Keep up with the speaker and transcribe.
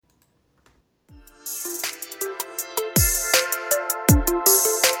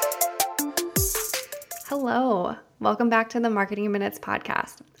Hello. Welcome back to the Marketing in Minutes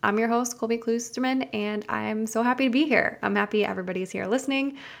podcast. I'm your host, Colby Klusterman, and I'm so happy to be here. I'm happy everybody's here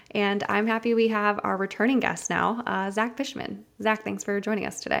listening, and I'm happy we have our returning guest now, Zach Bischmann. Zach, thanks for joining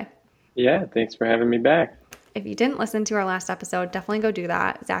us today. Yeah, thanks for having me back. If you didn't listen to our last episode, definitely go do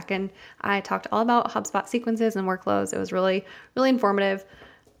that. Zach and I talked all about HubSpot sequences and workflows. It was really, really informative.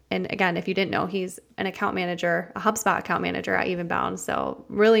 And again, if you didn't know, he's an account manager, a HubSpot account manager at Evenbound. So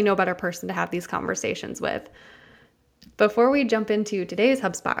really no better person to have these conversations with. Before we jump into today's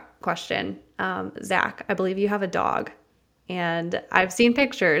HubSpot question, Zach, I believe you have a dog, and I've seen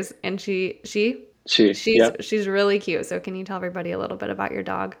pictures, and Yep, she's really cute. So can you tell everybody a little bit about your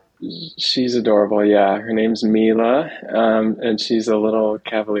dog? she's adorable. Yeah, her name's Mila, and she's a little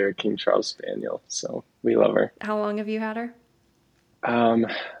Cavalier King Charles Spaniel. So we love her. How long have you had her? Um,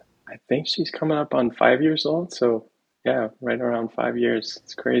 I think she's coming up on 5 years old. So yeah, right around 5 years.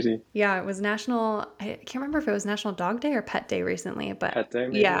 It's crazy. Yeah, it was I can't remember if it was National Dog Day or Pet Day recently, but Pet day,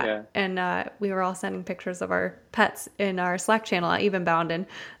 maybe. yeah. Yeah, And we were all sending pictures of our pets in our Slack channel at Evenbound, and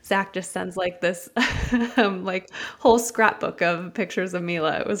Zach just sends like this like whole scrapbook of pictures of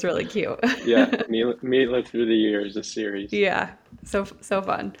Mila. It was really cute. yeah. Mila through the years, a series. Yeah, so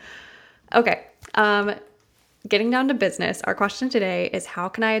fun. Okay, getting down to business, our question today is how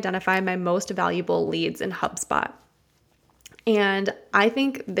can I identify my most valuable leads in HubSpot? And I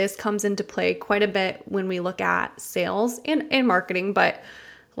think this comes into play quite a bit when we look at sales and marketing. But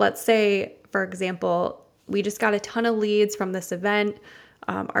let's say, for example, we just got a ton of leads from this event.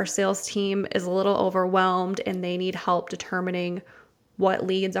 Our sales team is a little overwhelmed and they need help determining what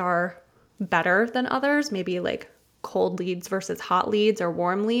leads are better than others, maybe like cold leads versus hot leads or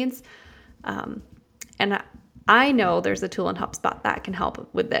warm leads. And I know there's a tool in HubSpot that can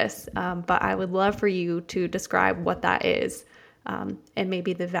help with this, but I would love for you to describe what that is, and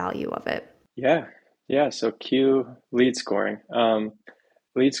maybe the value of it. Yeah, yeah. So Q lead scoring.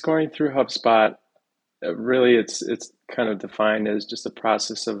 Lead scoring through HubSpot. Really, it's kind of defined as just a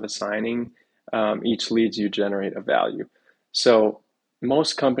process of assigning each leads you generate a value. So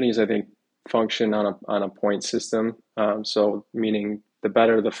most companies, I think, function on a point system. So meaning the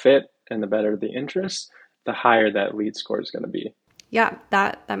better the fit and the better the interest, the higher that lead score is going to be. Yeah,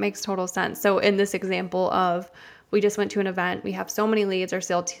 that makes total sense. So in this example of we just went to an event, we have so many leads, our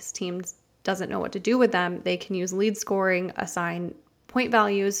sales team doesn't know what to do with them. They can use lead scoring, assign point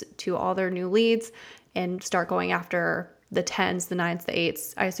values to all their new leads, and start going after the tens, the nines, the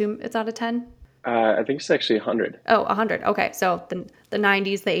eights. I assume it's out of 10. I think it's actually 100. Oh, 100. Okay, so the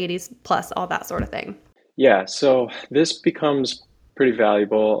 90s, the 80s, plus all that sort of thing. Yeah, so this becomes pretty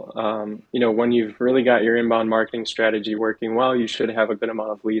valuable. When you've really got your inbound marketing strategy working well, you should have a good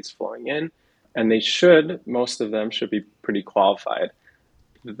amount of leads flowing in, and most of them should be pretty qualified.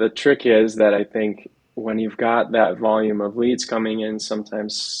 The trick is that I think when you've got that volume of leads coming in,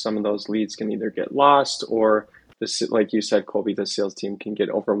 sometimes some of those leads can either get lost or this, like you said, Colby, the sales team can get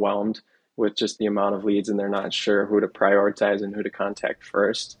overwhelmed with just the amount of leads and they're not sure who to prioritize and who to contact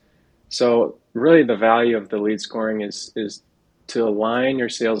first. So really the value of the lead scoring is to align your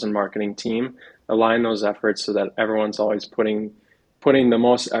sales and marketing team, align those efforts so that everyone's always putting the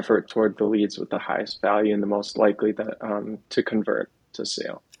most effort toward the leads with the highest value and the most likely to convert to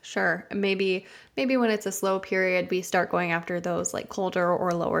sale. Sure. Maybe when it's a slow period, we start going after those like colder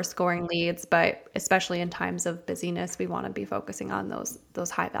or lower scoring leads, but especially in times of busyness, we want to be focusing on those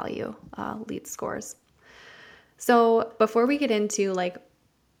high value lead scores. So before we get into like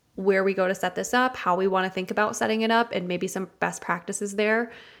where we go to set this up, how we want to think about setting it up, and maybe some best practices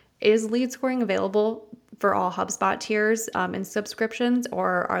there, is lead scoring available for all HubSpot tiers and subscriptions,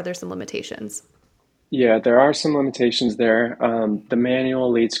 or are there some limitations? Yeah, there are some limitations there. The manual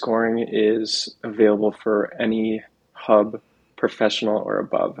lead scoring is available for any hub professional or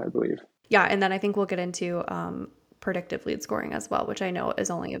above, I believe. Yeah, and then I think we'll get into predictive lead scoring as well, which I know is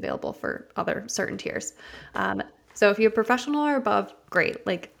only available for other certain tiers. So if you're professional or above, great.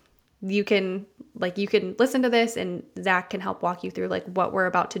 You can listen to this and Zach can help walk you through like what we're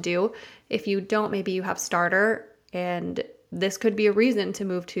about to do. If you don't, maybe you have starter, and this could be a reason to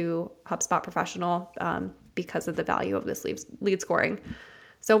move to HubSpot Professional because of the value of this lead scoring.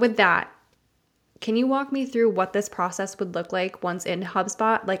 So with that, can you walk me through what this process would look like once in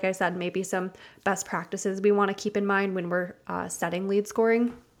HubSpot? Like I said, maybe some best practices we want to keep in mind when we're setting lead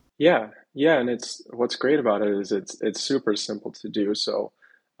scoring. Yeah, and it's what's great about it is it's super simple to do. So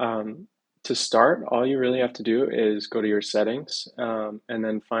to start, all you really have to do is go to your settings and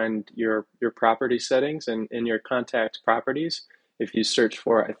then find your property settings, and in your contact properties, if you search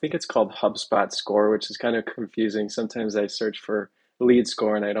for, I think it's called HubSpot Score, which is kind of confusing. Sometimes I search for lead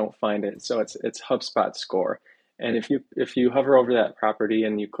score and I don't find it. So it's HubSpot score. And if you hover over that property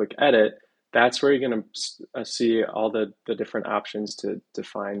and you click edit, that's where you're going to see all the different options to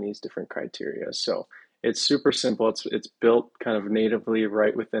define these different criteria. So it's super simple. It's built kind of natively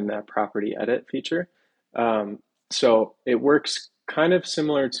right within that property edit feature. So it works kind of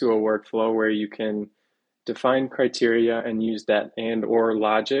similar to a workflow where you can define criteria and use that and or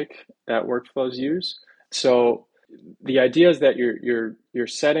logic that workflows use. So the idea is that you're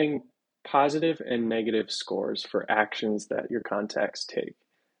setting positive and negative scores for actions that your contacts take.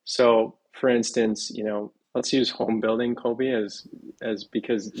 So for instance, let's use home building, Kobe, as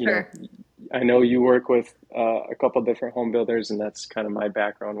because Sure. I know you work with a couple different home builders, and that's kind of my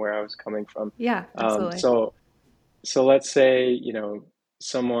background where I was coming from. Yeah, Um, absolutely. so so let's say,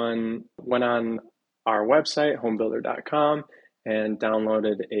 someone went on our website, homebuilder.com, and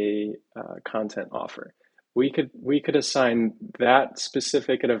downloaded a content offer. We could assign that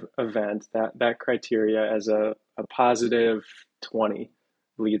specific event, that criteria as a positive 20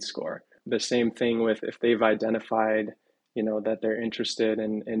 lead score. The same thing with if they've identified, that they're interested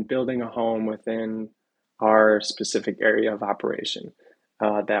in building a home within our specific area of operation.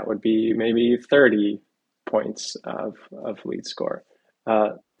 That would be maybe 30 points of lead score.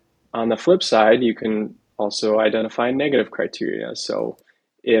 Uh, on the flip side, you can also identify negative criteria. So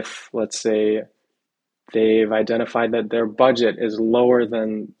if, let's say, they've identified that their budget is lower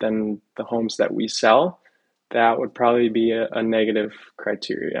than the homes that we sell, that would probably be a negative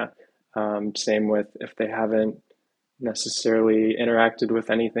criteria. Same with if they haven't necessarily interacted with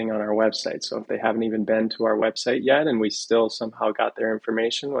anything on our website. So if they haven't even been to our website yet and we still somehow got their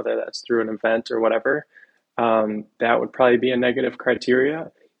information, whether that's through an event or whatever, that would probably be a negative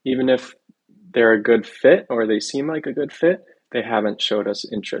criteria. Even if they're a good fit or they seem like a good fit, they haven't showed us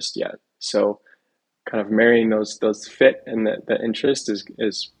interest yet. So kind of marrying those fit and the interest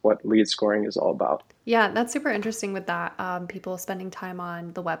is what lead scoring is all about. Yeah, that's super interesting with that. People spending time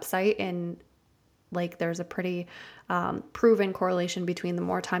on the website, and like there's a pretty proven correlation between the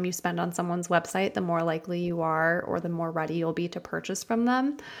more time you spend on someone's website, the more likely you are or the more ready you'll be to purchase from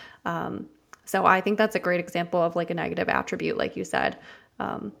them. So I think that's a great example of like a negative attribute, like you said,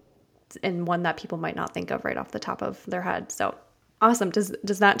 and one that people might not think of right off the top of their head. So awesome.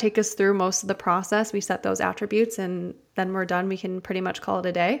 Does that take us through most of the process? We set those attributes and then we're done. We can pretty much call it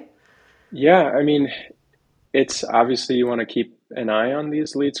a day. Yeah, I mean, it's obviously you want to keep an eye on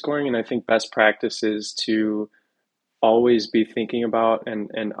these lead scoring, and I think best practice is to always be thinking about and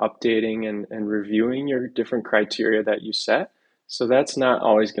updating and reviewing your different criteria that you set. So that's not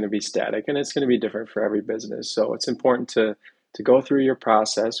always going to be static and it's going to be different for every business. So it's important to go through your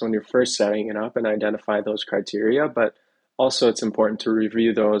process when you're first setting it up and identify those criteria, but also it's important to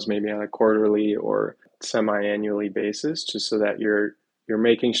review those maybe on a quarterly or semi-annually basis just so that you're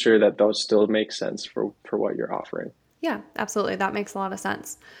making sure that those still make sense for what you're offering. Yeah, absolutely. That makes a lot of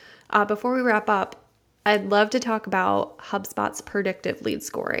sense. Before we wrap up, I'd love to talk about HubSpot's predictive lead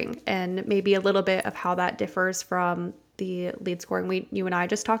scoring and maybe a little bit of how that differs from the lead scoring you and I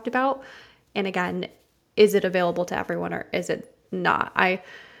just talked about. And again, is it available to everyone or is it not?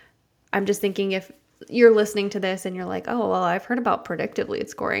 I'm just thinking if you're listening to this and you're like, oh, well, I've heard about predictive lead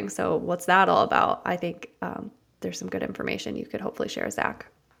scoring. So what's that all about? I think there's some good information you could hopefully share, Zach.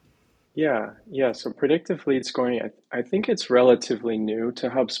 Yeah. So predictive lead scoring, I think it's relatively new to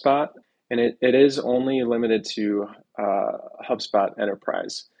HubSpot, and it is only limited to HubSpot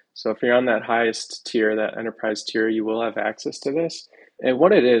Enterprise. So if you're on that highest tier, that enterprise tier, you will have access to this. And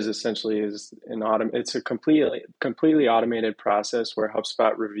what it is essentially is it's a completely automated process where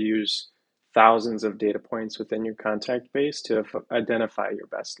HubSpot reviews thousands of data points within your contact base to identify your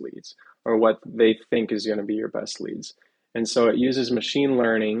best leads or what they think is going to be your best leads. And so it uses machine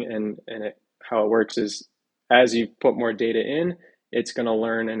learning, and how it works is as you put more data in, it's going to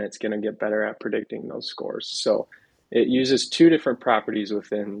learn and it's going to get better at predicting those scores. So it uses two different properties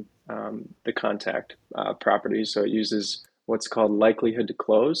within the contact properties. So it uses what's called likelihood to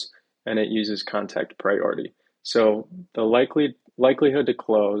close, and it uses contact priority. So the likelihood to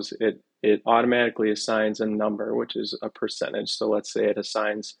close, it automatically assigns a number, which is a percentage. So let's say it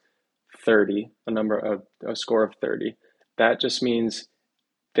assigns 30, a score of 30. That just means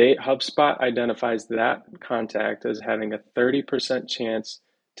HubSpot identifies that contact as having a 30% chance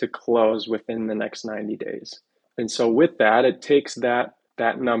to close within the next 90 days. And so with that, it takes that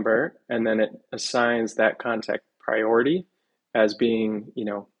number and then it assigns that contact priority as being,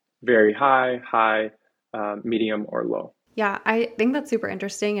 very high, medium, or low. Yeah, I think that's super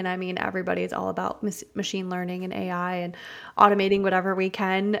interesting. And I mean, everybody's all about machine learning and AI and automating whatever we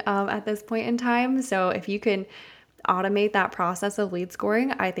can at this point in time. So if you can automate that process of lead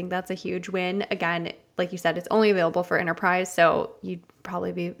scoring, I think that's a huge win. Again, like you said, it's only available for enterprise, so you'd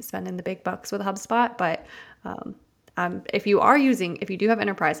probably be spending the big bucks with HubSpot. But if you do have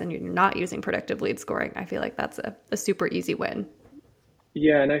enterprise and you're not using predictive lead scoring, I feel like that's a super easy win.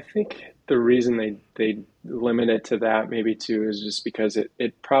 Yeah, and I think the reason they limit it to that maybe too is just because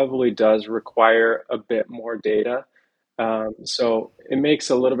it probably does require a bit more data. So it makes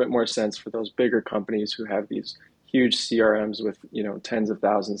a little bit more sense for those bigger companies who have these huge CRMs with, tens of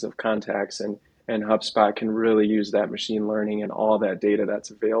thousands of contacts, and HubSpot can really use that machine learning and all that data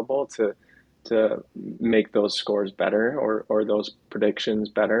that's available to make those scores better, or those predictions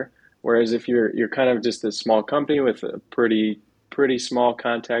better. Whereas if you're kind of just a small company with a pretty small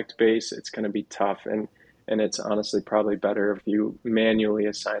contact base, it's going to be tough, and it's honestly probably better if you manually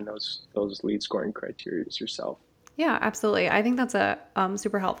assign those lead scoring criteria yourself. Yeah, absolutely. I think that's a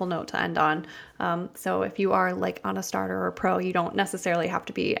super helpful note to end on. So if you are like on a starter or pro, you don't necessarily have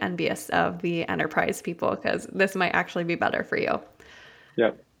to be envious of the enterprise people, because this might actually be better for you.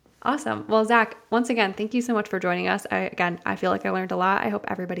 Yep. Awesome. Well, Zach, once again, thank you so much for joining us. I feel like I learned a lot. I hope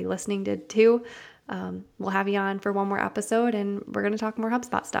everybody listening did too. We'll have you on for one more episode, and we're going to talk more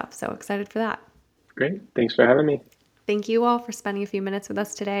HubSpot stuff. So excited for that. Great. Thanks for having me. Thank you all for spending a few minutes with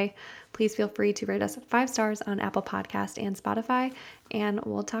us today. Please feel free to rate us 5 stars on Apple Podcast and Spotify, and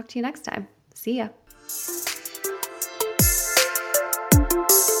we'll talk to you next time. See ya.